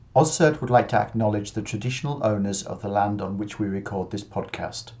AusCERT would like to acknowledge the traditional owners of the land on which we record this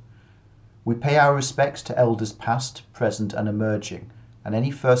podcast. We pay our respects to elders past, present and emerging, and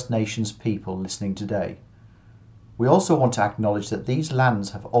any First Nations people listening today. We also want to acknowledge that these lands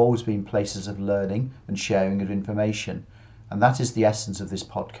have always been places of learning and sharing of information, and that is the essence of this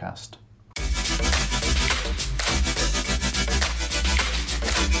podcast.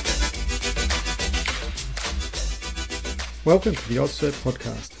 Welcome to the AusCERT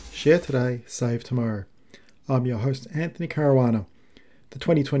podcast, Share Today, Save Tomorrow. I'm your host, Anthony Caruana. The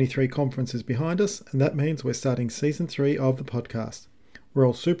 2023 conference is behind us, and that means we're starting Season 3 of the podcast. We're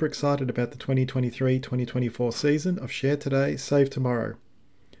all super excited about the 2023-2024 season of Share Today, Save Tomorrow.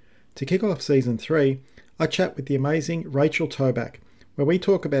 To kick off Season 3, I chat with the amazing Rachel Tobac, where we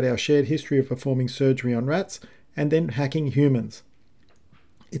talk about our shared history of performing surgery on rats and then hacking humans.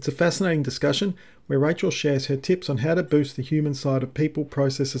 It's a fascinating discussion where Rachel shares her tips on how to boost the human side of people,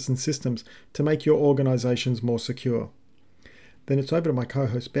 processes and systems to make your organisations more secure. Then it's over to my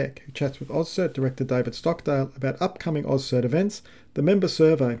co-host Beck, who chats with AusCERT Director David Stockdale about upcoming AusCERT events, the member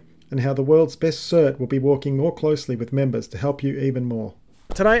survey, and how the world's best cert will be working more closely with members to help you even more.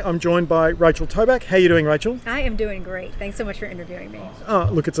 Today I'm joined by Rachel Tobac. How are you doing, Rachel? I am doing great. Thanks so much for interviewing me. Oh,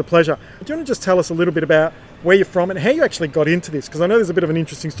 look, it's a pleasure. Do you want to just tell us a little bit about where you're from and how you actually got into this? Because I know there's a bit of an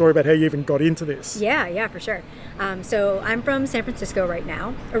interesting story about how you even got into this. Yeah, for sure. So I'm from San Francisco right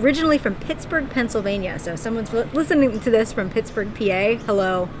now, originally from Pittsburgh, Pennsylvania. So if someone's listening to this from Pittsburgh, PA,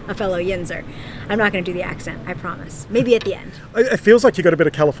 hello, a fellow Yinzer. I'm not going to do the accent, I promise. Maybe at the end. It feels like you got a bit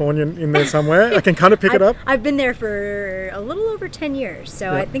of Californian in there somewhere. I can kind of pick it up. I've been there for a little over 10 years,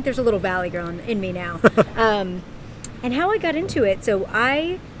 so I think there's a little Valley girl in me now. And how I got into it, so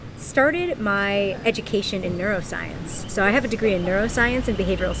I started my education in neuroscience. So I have a degree in neuroscience and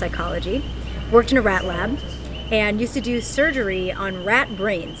behavioral psychology, worked in a rat lab, and used to do surgery on rat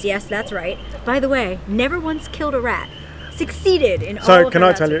brains. Yes, that's right. By the way, never once killed a rat. Succeeded in all of the So can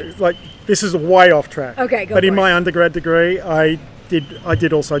I tell you, this is way off track. Okay, go But for in it. my undergrad degree, I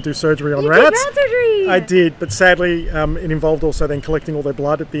did also do surgery on You rats. did rat surgery! I did, but sadly it involved also then collecting all their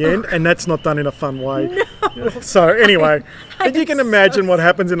blood at the end, and that's not done in a fun way. No. So anyway, I'm you can imagine what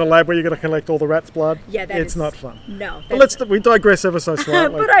happens in a lab where you're going to collect all the rat's blood. Yeah, it's not fun. No. But we digress ever so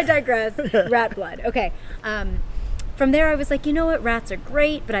slightly. But I digress. Rat blood. Okay. From there, I was like, you know what? Rats are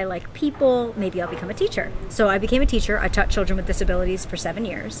great, but I like people. Maybe I'll become a teacher. So I became a teacher. I taught children with disabilities for 7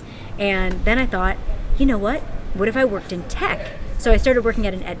 years. And then I thought, you know what? What if I worked in tech? So I started working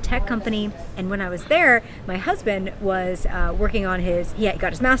at an ed tech company. And when I was there, my husband was working on he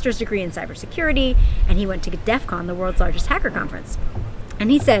got his master's degree in cybersecurity. And he went to DEF CON, the world's largest hacker conference. And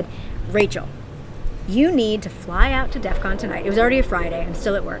he said, Rachel, you need to fly out to DEF CON tonight. It was already a Friday. I'm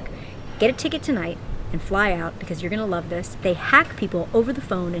still at work. Get a ticket tonight and fly out because you're going to love this. They hack people over the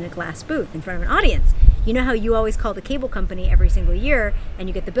phone in a glass booth in front of an audience. You know how you always call the cable company every single year and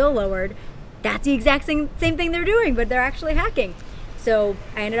you get the bill lowered? That's the exact same thing they're doing, but they're actually hacking. So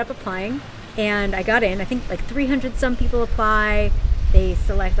I ended up applying and I got in. I think 300 some people apply. They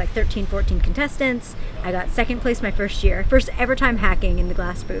select 13, 14 contestants. I got second place my first year. First ever time hacking in the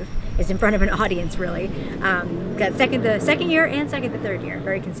glass booth is in front of an audience, really. Got second the second year and second the third year.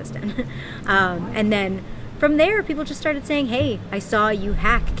 Very consistent. And then from there, people just started saying, hey, I saw you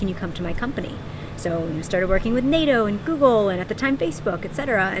hack. Can you come to my company? So we started working with NATO and Google and at the time Facebook,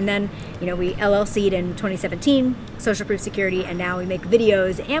 etc. And then we LLC'd in 2017, SocialProof Security, and now we make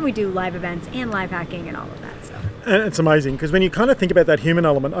videos and we do live events and live hacking and all of that stuff. And it's amazing because when you kind of think about that human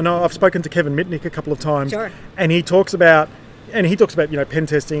element, I know I've spoken to Kevin Mitnick a couple of times, Sure. and he talks about pen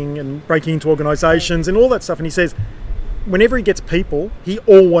testing and breaking into organisations and all that stuff. And he says whenever he gets people, he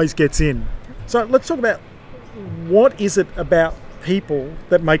always gets in. So let's talk about what is it about people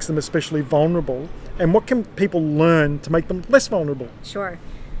that makes them especially vulnerable, and what can people learn to make them less vulnerable? Sure.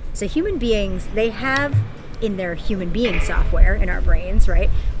 So human beings, they have in their human being software in our brains,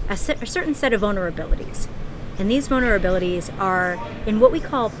 right, a certain set of vulnerabilities. And these vulnerabilities are in what we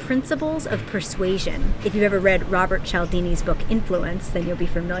call principles of persuasion. If you've ever read Robert Cialdini's book Influence, then you'll be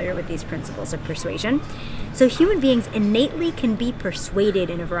familiar with these principles of persuasion. So human beings innately can be persuaded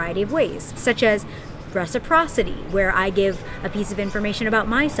in a variety of ways, such as reciprocity, where I give a piece of information about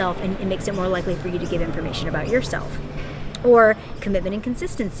myself and it makes it more likely for you to give information about yourself. Or commitment and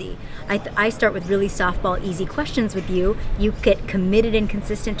consistency. I start with really softball, easy questions with you. You get committed and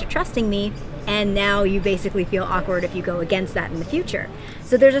consistent to trusting me, and now you basically feel awkward if you go against that in the future.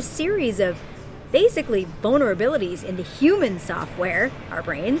 So there's a series of basically vulnerabilities in the human software, our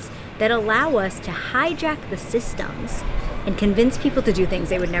brains, that allow us to hijack the systems and convince people to do things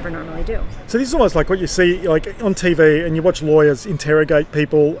they would never normally do. So this is almost like what you see like on TV and you watch lawyers interrogate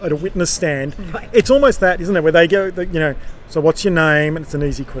people at a witness stand. Right. It's almost that, isn't it? Where they go, so what's your name? And it's an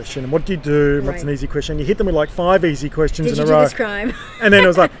easy question. And what do you do? And what's an easy question? You hit them with like 5 easy questions in a row. Did you do this crime? And then it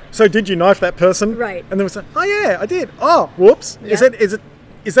was like, so did you knife that person? Right. And then it was like, oh yeah, I did. Oh, whoops. Yep.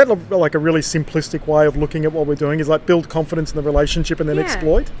 Is that like a really simplistic way of looking at what we're doing? Is like build confidence in the relationship and then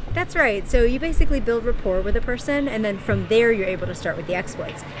exploit? That's right. So you basically build rapport with a person, and then from there you're able to start with the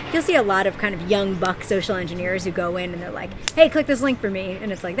exploits. You'll see a lot of kind of young buck social engineers who go in and they're like, hey, click this link for me.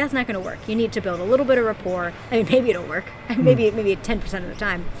 And it's like, that's not going to work. You need to build a little bit of rapport. I mean, maybe it'll work. Maybe 10% of the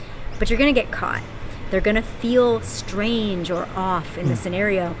time. But you're going to get caught. They're going to feel strange or off in the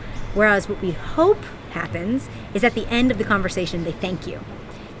scenario. Whereas what we hope happens is at the end of the conversation, they thank you.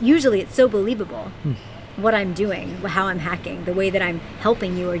 Usually it's so believable what I'm doing, how I'm hacking, the way that I'm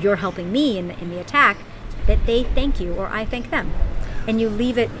helping you or you're helping me in the attack, that they thank you or I thank them. And you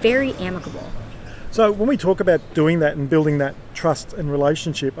leave it very amicable. So when we talk about doing that and building that trust and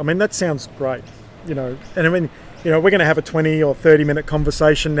relationship, I mean, that sounds great, and I mean, we're going to have a 20 or 30 minute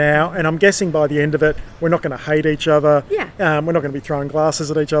conversation now, and I'm guessing by the end of it, we're not going to hate each other. Yeah. We're not going to be throwing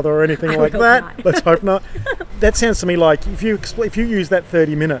glasses at each other or anything like hope that. not. Let's hope not. That sounds to me like if you use that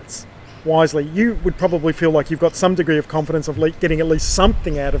 30 minutes wisely, you would probably feel like you've got some degree of confidence of getting at least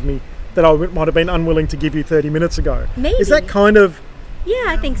something out of me that I might have been unwilling to give you 30 minutes ago. Maybe. Is that kind of... Yeah,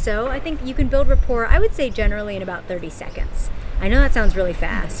 I think so. I think you can build rapport, I would say generally in about 30 seconds. I know that sounds really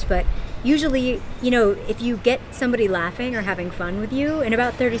fast, but usually, if you get somebody laughing or having fun with you, in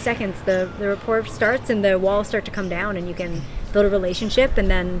about 30 seconds, the rapport starts and the walls start to come down and you can build a relationship, and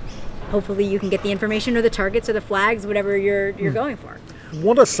then hopefully you can get the information or the targets or the flags, whatever you're going for.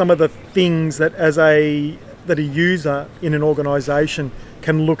 What are some of the things that a user in an organisation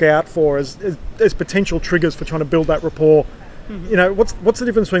can look out for as potential triggers for trying to build that rapport? What's the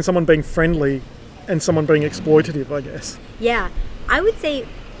difference between someone being friendly and someone being exploitative, I guess? Yeah, I would say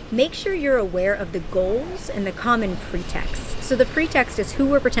make sure you're aware of the goals and the common pretexts. So the pretext is who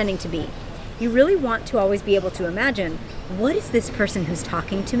we're pretending to be. You really want to always be able to imagine, what is this person who's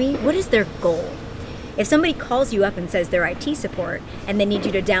talking to me? What is their goal? If somebody calls you up and says they're IT support and they need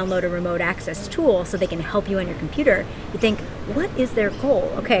you to download a remote access tool so they can help you on your computer, you think, what is their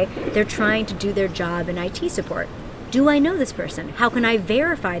goal? Okay, they're trying to do their job in IT support. Do I know this person? How can I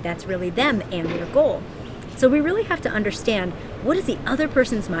verify that's really them and their goal? So we really have to understand what is the other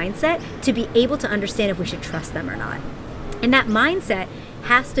person's mindset to be able to understand if we should trust them or not. And that mindset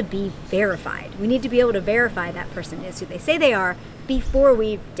has to be verified. We need to be able to verify that person is who they say they are before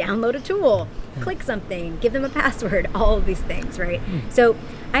we download a tool, click something, give them a password, all of these things, right? So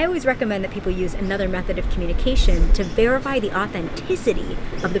I always recommend that people use another method of communication to verify the authenticity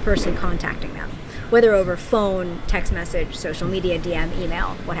of the person contacting them, whether over phone, text message, social media, DM,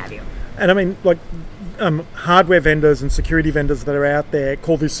 email, what have you. And I mean, hardware vendors and security vendors that are out there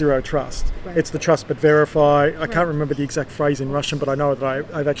call this zero trust. Right. It's the trust but verify. I can't remember the exact phrase in Russian, but I know that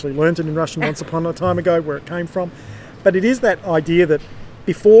I've actually learned it in Russian once upon a time ago where it came from. But it is that idea that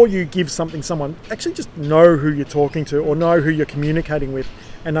before you give something someone, actually just know who you're talking to or know who you're communicating with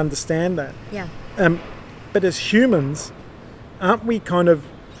and understand that. Yeah. But as humans, aren't we kind of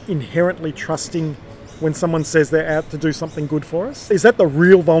inherently trusting when someone says they're out to do something good for us? Is that the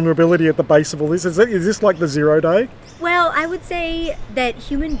real vulnerability at the base of all this? Is this like the 0 day? Well, I would say that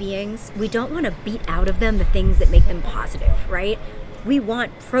human beings, we don't want to beat out of them the things that make them positive, right? We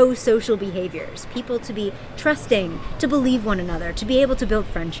want pro-social behaviors, people to be trusting, to believe one another, to be able to build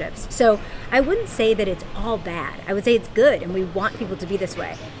friendships. So I wouldn't say that it's all bad. I would say it's good, and we want people to be this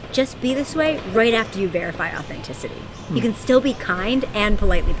way. Just be this way right after you verify authenticity. You can still be kind and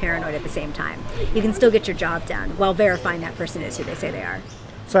politely paranoid at the same time. You can still get your job done while verifying that person is who they say they are.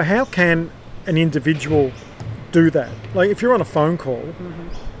 So how can an individual do that? Like if you're on a phone call,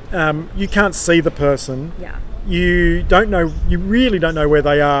 you can't see the person. Yeah. You really don't know where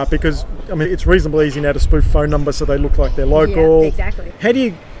they are because, I mean, it's reasonably easy now to spoof phone numbers so they look like they're local. Yeah, exactly. How do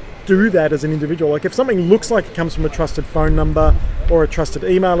you do that as an individual? Like if something looks like it comes from a trusted phone number or a trusted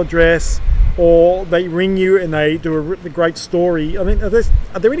email address, or they ring you and they do a great story, I mean, are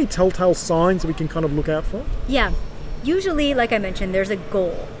there any telltale signs that we can kind of look out for? Yeah. Usually, like I mentioned, there's a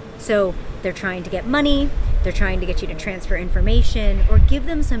goal. So they're trying to get money, they're trying to get you to transfer information or give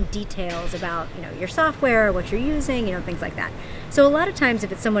them some details about, your software, what you're using, things like that. So a lot of times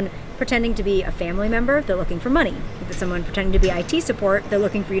if it's someone pretending to be a family member, they're looking for money. If it's someone pretending to be IT support, they're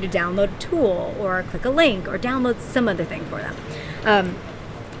looking for you to download a tool or click a link or download some other thing for them.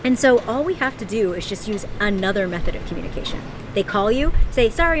 And so all we have to do is just use another method of communication. They call you, say,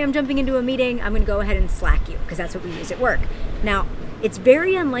 sorry, I'm jumping into a meeting. I'm going to go ahead and Slack you, because that's what we use at work. Now, it's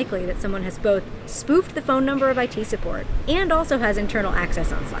very unlikely that someone has both spoofed the phone number of IT support and also has internal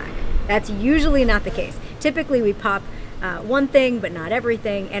access on Slack. That's usually not the case. Typically, we pop one thing, but not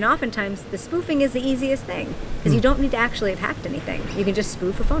everything. And oftentimes, the spoofing is the easiest thing, because you don't need to actually have hacked anything. You can just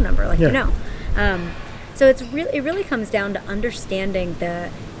spoof a phone number, like you know. So it really comes down to understanding the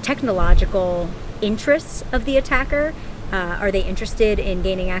technological interests of the attacker. Are they interested in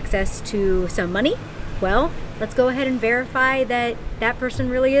gaining access to some money? Well, let's go ahead and verify that that person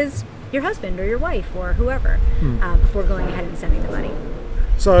really is your husband or your wife or whoever before going ahead and sending the money.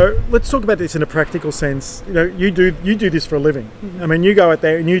 So let's talk about this in a practical sense. You know, you do this for a living. I mean, you go out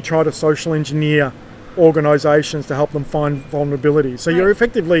there and you try to social engineer organisations to help them find vulnerabilities. So you're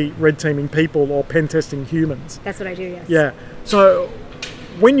effectively red teaming people or pen testing humans. That's what I do, yes. Yeah. So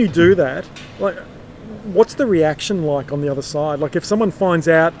when you do that, like, what's the reaction like on the other side? Like, if someone finds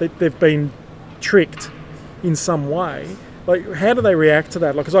out that they've been tricked in some way, like, how do they react to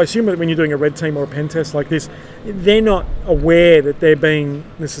that? Like, because I assume that when you're doing a red team or a pen test like this, they're not aware that they're being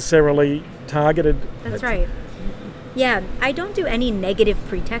necessarily targeted. That's right. Yeah, I don't do any negative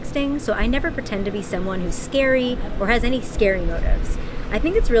pretexting, so I never pretend to be someone who's scary or has any scary motives. I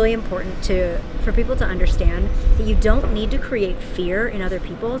think it's really important for people to understand that you don't need to create fear in other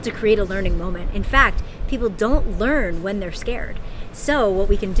people to create a learning moment. In fact, people don't learn when they're scared. So what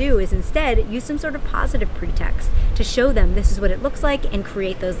we can do is instead use some sort of positive pretext to show them this is what it looks like and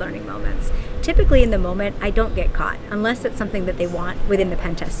create those learning moments. Typically in the moment, I don't get caught unless it's something that they want within the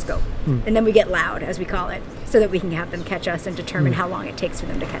pen test scope. And then we get loud, as we call it, so that we can have them catch us and determine how long it takes for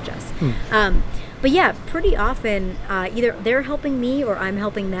them to catch us. But yeah, pretty often either they're helping me or I'm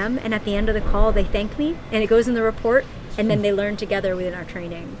helping them, and at the end of the call they thank me and it goes in the report, and then they learn together within our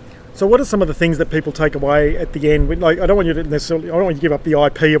training. So what are some of the things that people take away at the end? Like, I don't want you to give up the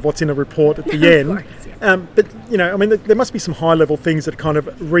IP of what's in a report at the end. Of course, yeah. But you know, I mean, there must be some high level things that kind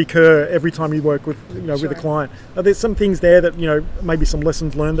of recur every time you work with, you know, with a client. Are there some things there that, you know, maybe some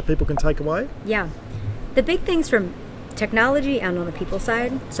lessons learned that people can take away? Yeah. The big things from technology and on the people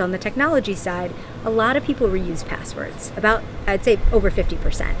side. So on the technology side, a lot of people reuse passwords. About, I'd say, over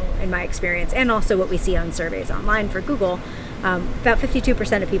 50% in my experience, and also what we see on surveys online for Google. About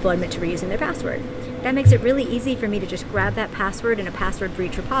 52% of people admit to reusing their password. That makes it really easy for me to just grab that password in a password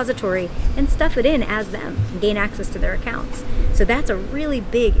breach repository and stuff it in as them and gain access to their accounts. So that's a really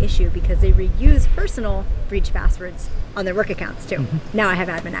big issue because they reuse personal breach passwords on their work accounts too. Now I have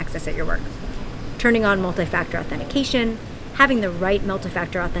admin access at your work. Turning on multi-factor authentication, having the right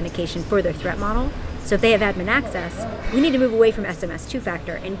multi-factor authentication for their threat model. So if they have admin access, we need to move away from SMS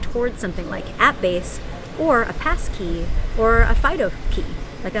two-factor and towards something like app-based or a pass key or a FIDO key,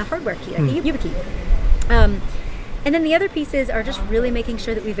 like a hardware key, like a YubiKey. And then the other pieces are just really making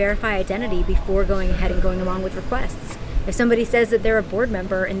sure that we verify identity before going ahead and going along with requests. If somebody says that they're a board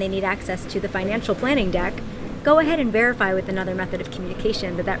member and they need access to the financial planning deck, go ahead and verify with another method of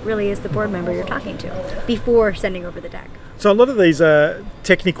communication that that really is the board member you're talking to before sending over the deck. So a lot of these are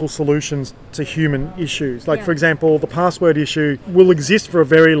technical solutions to human issues. Like, for example, the password issue will exist for a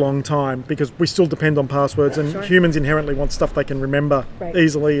very long time because we still depend on passwords, and humans inherently want stuff they can remember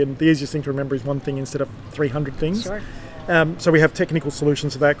easily, and the easiest thing to remember is one thing instead of 300 things. So we have technical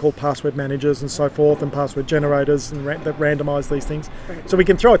solutions to that called password managers and so forth, and password generators and that randomise these things. So we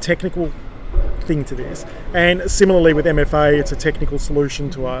can throw a technical thing to this, and similarly with MFA, it's a technical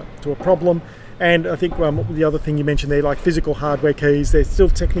solution to a problem. And I think the other thing you mentioned there, like physical hardware keys, there's still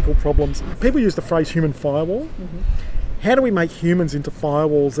technical problems. People use the phrase human firewall. How do we make humans into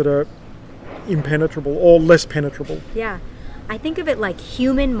firewalls that are impenetrable or less penetrable? Yeah, I think of it like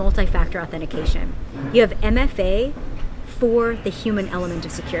human multi-factor authentication. You have MFA for the human element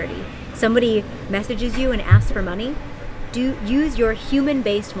of security. Somebody messages you and asks for money, use your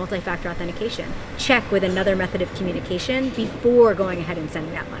human-based multi-factor authentication. Check with another method of communication before going ahead and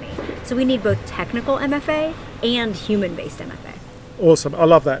sending that money. So we need both technical MFA and human-based MFA. Awesome. I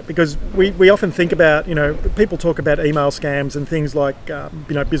love that, because we often think about, you know, people talk about email scams and things like,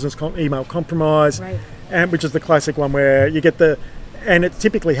 business email compromise, which is the classic one where you get and it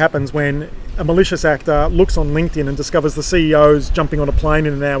typically happens when a malicious actor looks on LinkedIn and discovers the CEO's jumping on a plane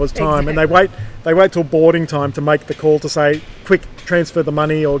in an hour's time, and they wait till boarding time to make the call to say, quick, transfer the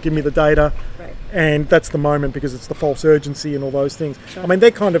money or give me the data. And that's the moment, because it's the false urgency and all those things. I mean, they're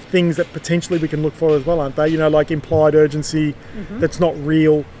kind of things that potentially we can look for as well, aren't they? You know, like implied urgency that's not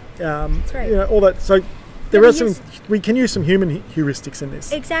real. That's right. You know, all that. So we can use some human heuristics in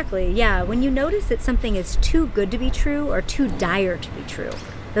this. Exactly, yeah. When you notice that something is too good to be true or too dire to be true,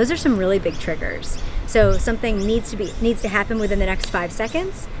 Those are some really big triggers. So something needs to happen within the next 5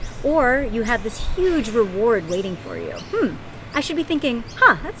 seconds, or you have this huge reward waiting for you. I should be thinking,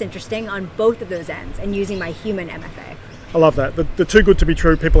 that's interesting on both of those ends, and using my human MFA. I love that. The too good to be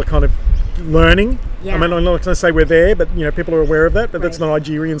true, people are kind of learning. Yeah. I mean, I'm not going to say we're there, but people are aware of that, but Right. that's an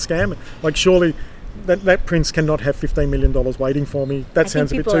Nigerian scam. Like, surely that prince cannot have $15 million waiting for me. That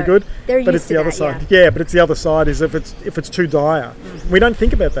sounds a bit too good. They're but used it's the to other that, side. yeah. But it's the other side is if it's too dire. We don't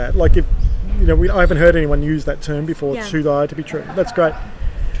think about that. Like, if I haven't heard anyone use that term before. Yeah. It's too dire to be true. That's great.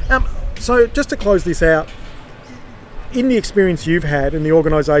 So just to close this out, in the experience you've had in the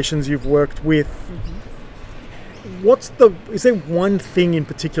organisations you've worked with, is there one thing in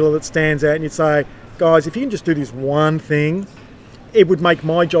particular that stands out and you'd say, guys, if you can just do this one thing, it would make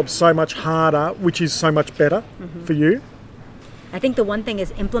my job so much harder, which is so much better for you? I think the one thing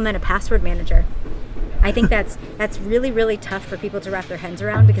is implement a password manager. I think that's really, really tough for people to wrap their heads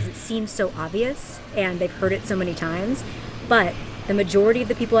around because it seems so obvious and they've heard it so many times. But the majority of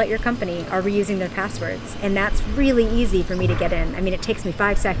the people at your company are reusing their passwords, and that's really easy for me to get in. I mean, it takes me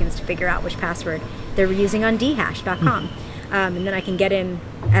 5 seconds to figure out which password they're reusing on dhash.com, and then I can get in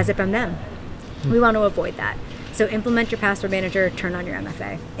as if I'm them. We want to avoid that. So implement your password manager, turn on your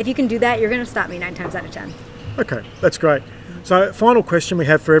MFA. If you can do that, you're going to stop me 9 times out of 10. Okay, that's great. So final question we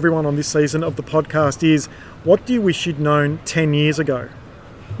have for everyone on this season of the podcast is, what do you wish you'd known 10 years ago?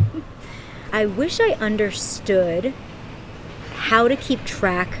 I wish I understood how to keep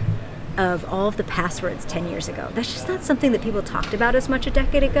track of all of the passwords 10 years ago. That's just not something that people talked about as much a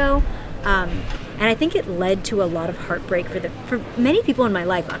decade ago. And I think it led to a lot of heartbreak for many people in my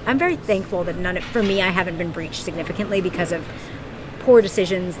life. I'm very thankful that for me, I haven't been breached significantly because of poor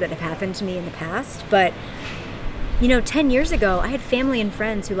decisions that have happened to me in the past. But 10 years ago, I had family and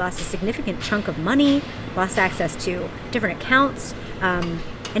friends who lost a significant chunk of money, lost access to different accounts,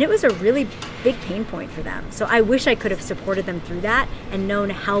 and it was a really big pain point for them. So I wish I could have supported them through that and known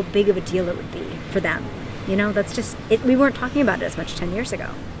how big of a deal it would be for them. That's just it. We weren't talking about it as much 10 years ago.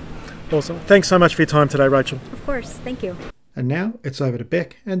 Awesome. Thanks so much for your time today, Rachel. Of course. Thank you. And now it's over to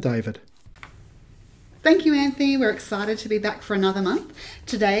Beck and David. Thank you, Anthony. We're excited to be back for another month.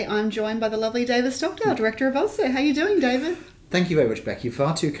 Today, I'm joined by the lovely David Stockdale, Director of AusCERT. How are you doing, David? Thank you very much, Beck. You're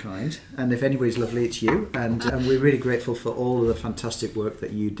far too kind. And if anybody's lovely, it's you. And we're really grateful for all of the fantastic work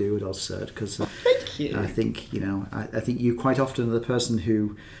that you do at AusCERT. Because thank you. I think I think you quite often are the person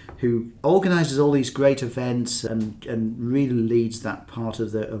who organises all these great events and really leads that part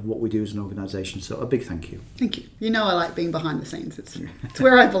of what we do as an organisation. So a big thank you. Thank you. I like being behind the scenes. It's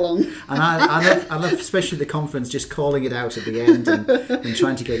where I belong. And I love especially the conference, just calling it out at the end and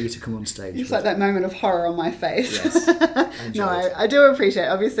trying to get you to come on stage. It's like that moment of horror on my face. Yes. No, I do appreciate it.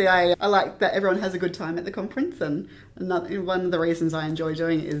 Obviously, I like that everyone has a good time at the conference, and one of the reasons I enjoy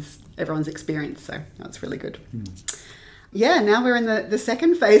doing it is everyone's experience. So that's really good. Yeah, now we're in the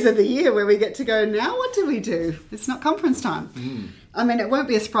second phase of the year where we get to go, now what do we do? It's not conference time. I mean, it won't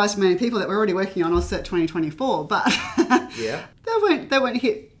be a surprise to many people that we're already working on AusCERT 2024, but Yeah. they won't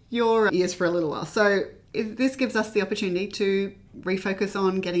hit your ears for a little while. So this gives us the opportunity to refocus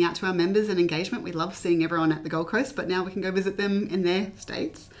on getting out to our members and engagement. We love seeing everyone at the Gold Coast, but now we can go visit them in their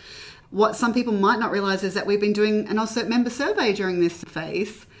states. What some people might not realise is that we've been doing an AusCERT member survey during this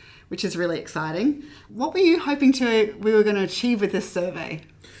phase, which is really exciting. What were you hoping we were going to achieve with this survey?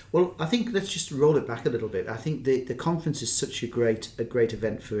 Well, I think let's just roll it back a little bit. I think the conference is such a great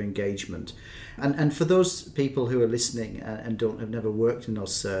event for engagement. And for those people who are listening and have never worked in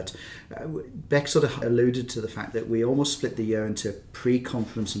AusCERT, Beck sort of alluded to the fact that we almost split the year into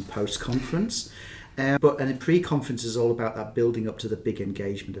pre-conference and post-conference. And pre-conference is all about that building up to the big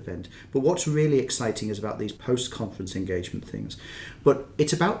engagement event. But what's really exciting is about these post-conference engagement things. But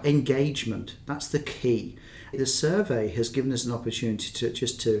it's about engagement. That's the key. The survey has given us an opportunity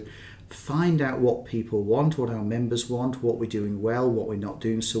to find out what people want, what our members want, what we're doing well, what we're not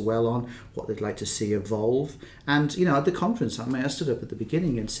doing so well on, what they'd like to see evolve. And, at the conference, I stood up at the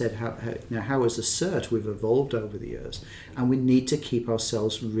beginning and said, how as a CERT we've evolved over the years. And we need to keep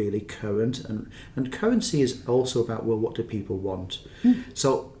ourselves really current. And currency is also about, well, what do people want?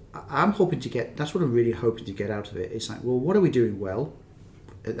 So I'm hoping to that's what I'm really hoping to get out of it. It's like, well, what are we doing well?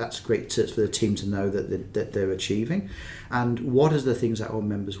 That's great for the team to know that they're achieving, and what are the things that our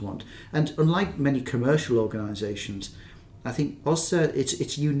members want. And unlike many commercial organisations, I think AusCERT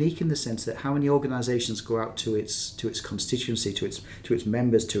it's unique in the sense that how many organisations go out to its constituency, to its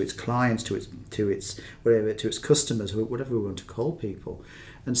members, to its clients, to its customers, whatever we want to call people,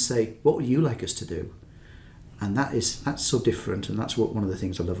 and say, what would you like us to do? And that's so different, and that's one of the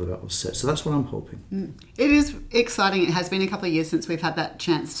things I love about AusCERT. So that's what I'm hoping. It is exciting. It has been a couple of years since we've had that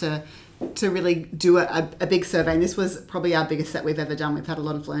chance to really do a big survey, and this was probably our biggest that we've ever done. We've had a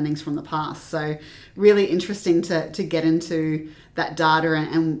lot of learnings from the past, so really interesting to get into that data,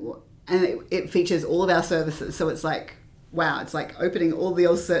 and it features all of our services. So it's like, wow, it's like opening all the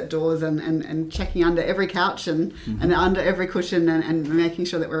AusCERT doors and checking under every couch and under every cushion and making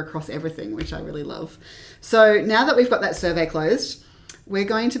sure that we're across everything, which I really love. So now that we've got that survey closed, we're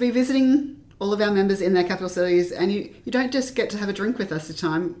going to be visiting all of our members in their capital cities, and you don't just get to have a drink with us at a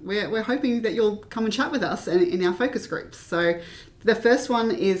time. We're hoping that you'll come and chat with us in our focus groups. So the first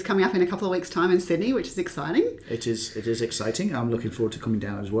one is coming up in a couple of weeks' time in Sydney, which is exciting. It is exciting. I'm looking forward to coming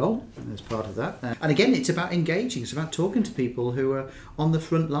down as well as part of that. And again, it's about engaging. It's about talking to people who are on the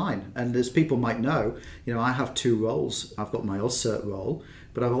front line. And as people might know, I have 2 roles. I've got my AusCERT role,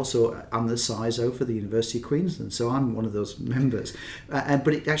 but I'm the CISO for the University of Queensland, so I'm one of those members. But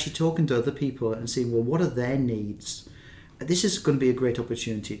it actually talking to other people and seeing, well, what are their needs? This is going to be a great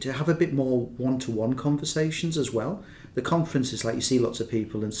opportunity to have a bit more one-to-one conversations as well. The conference is like you see lots of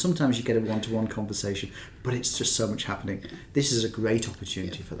people, and sometimes you get a one-to-one conversation, but it's just so much happening. This is a great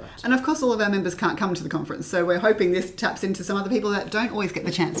opportunity for that. And of course, all of our members can't come to the conference, so we're hoping this taps into some other people that don't always get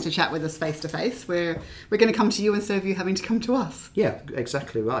the chance to chat with us face-to-face. We're going to come to you instead of you having to come to us. Yeah,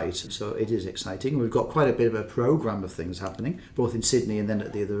 exactly right. So it is exciting. We've got quite a bit of a programme of things happening, both in Sydney and then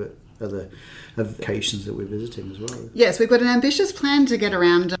at the other locations that we're visiting as well. Yes, we've got an ambitious plan to get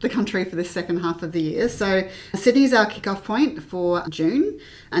around the country for this second half of the year. So Sydney's our kick-off point for June,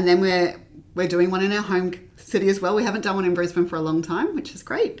 and then we're doing one in our home city as well. We haven't done one in Brisbane for a long time, which is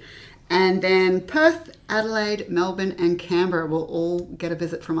great. And then Perth, Adelaide, Melbourne and Canberra will all get a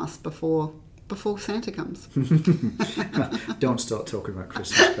visit from us before Santa comes. Don't start talking about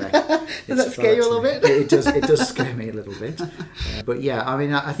Christmas back. Does that scare you a little bit? It does scare me a little bit. But yeah, I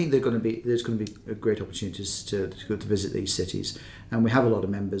mean, I think there's going to be great opportunities to go to visit these cities, and we have a lot of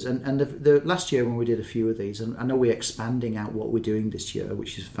members. And the last year when we did a few of these, and I know we're expanding out what we're doing this year,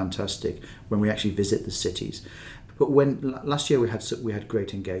 which is fantastic when we actually visit the cities. But last year we had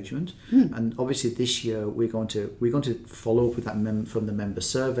great engagement, and obviously this year we're going to follow up with that from the member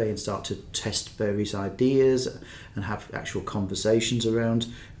survey and start to test various ideas and have actual conversations around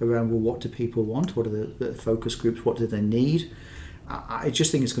well, what do people want, what are the focus groups, what do they need. I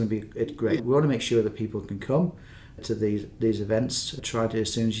just think it's going to be great. We want to make sure that people can come to these events. Try to,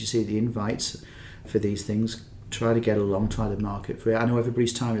 as soon as you see the invites for these things, try to get along, try to market for it. I know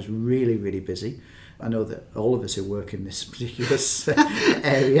everybody's time is really, really busy. I know that all of us who work in this particular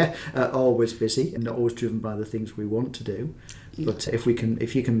area are always busy and not always driven by the things we want to do. But if you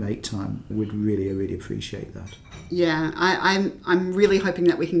can make time, we'd really, really appreciate that. Yeah, I'm really hoping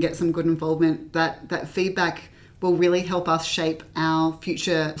that we can get some good involvement. That feedback will really help us shape our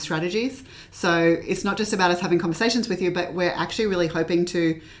future strategies. So it's not just about us having conversations with you, but we're actually really hoping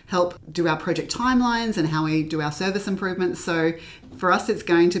to help do our project timelines and how we do our service improvements. So for us, it's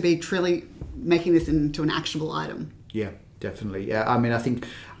going to be truly making this into an actionable item. Yeah, definitely. Yeah, I mean, I think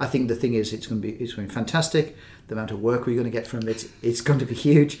the thing is, it's going to be fantastic. The amount of work we're going to get from it's going to be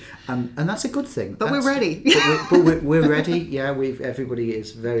huge, and that's a good thing. But we're ready. but we're ready. Yeah, everybody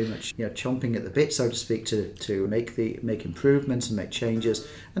is very much chomping at the bit, so to speak, to make improvements and make changes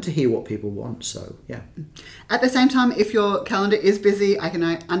and to hear what people want. So yeah. At the same time, if your calendar is busy, I can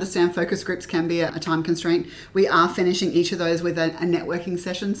understand focus groups can be a time constraint. We are finishing each of those with a networking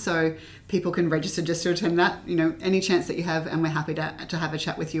session, so people can register just to attend that. Any chance that you have, and we're happy to have a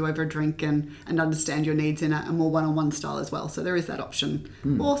chat with you over a drink and understand your needs in a more one-on-one style as well. So there is that option.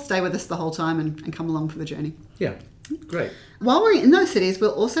 Or stay with us the whole time and come along for the journey. Yeah, great. While we're in those cities,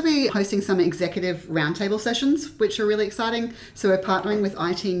 we'll also be hosting some executive roundtable sessions, which are really exciting. So we're partnering with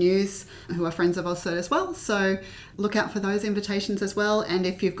IT News, who are friends of AusCERT as well. So look out for those invitations as well. And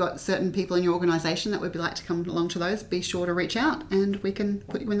if you've got certain people in your organisation that would like to come along to those, be sure to reach out and we can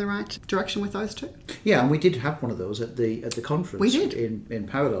put you in the right direction with those too. Yeah, and we did have one of those at the conference. We did. In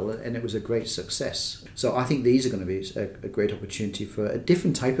parallel, and it was a great success. So I think these are going to be a great opportunity for a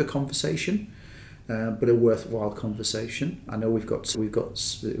different type of conversation. But a worthwhile conversation. I know we've got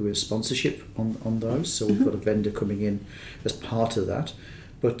sponsorship on those, so we've got a vendor coming in as part of that.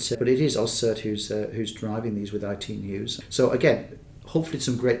 But it is AusCERT who's driving these with IT News. So again, hopefully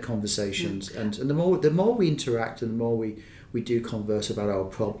some great conversations, and the more we interact and the more we do converse about our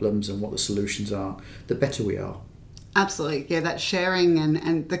problems and what the solutions are, the better we are. Absolutely, yeah. That sharing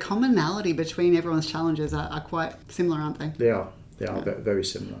and the commonality between everyone's challenges are quite similar, aren't they? They are. They are very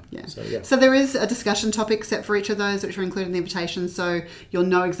similar. Yeah. So So there is a discussion topic set for each of those, which are included in the invitation. So you'll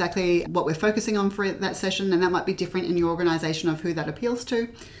know exactly what we're focusing on for that session, and that might be different in your organisation of who that appeals to.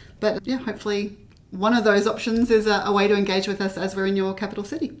 But yeah, hopefully one of those options is a way to engage with us as we're in your capital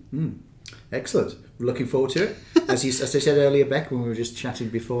city. Excellent. Looking forward to it. As I said earlier, Beck, when we were just chatting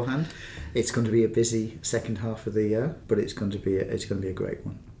beforehand, it's going to be a busy second half of the year, but it's going to be a great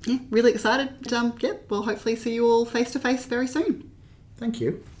one. Yeah, really excited. We'll hopefully see you all face to face very soon. Thank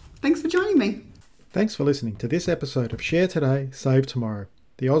you. Thanks for joining me. Thanks for listening to this episode of Share Today, Save Tomorrow,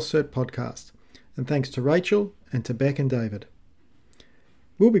 the AusCERT podcast. And thanks to Rachel and to Beck and David.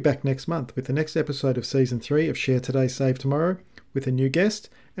 We'll be back next month with the next episode of Season 3 of Share Today, Save Tomorrow, with a new guest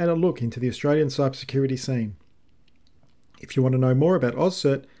and a look into the Australian cybersecurity scene. If you want to know more about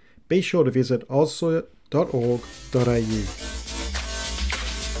AusCERT, be sure to visit auscert.org.au.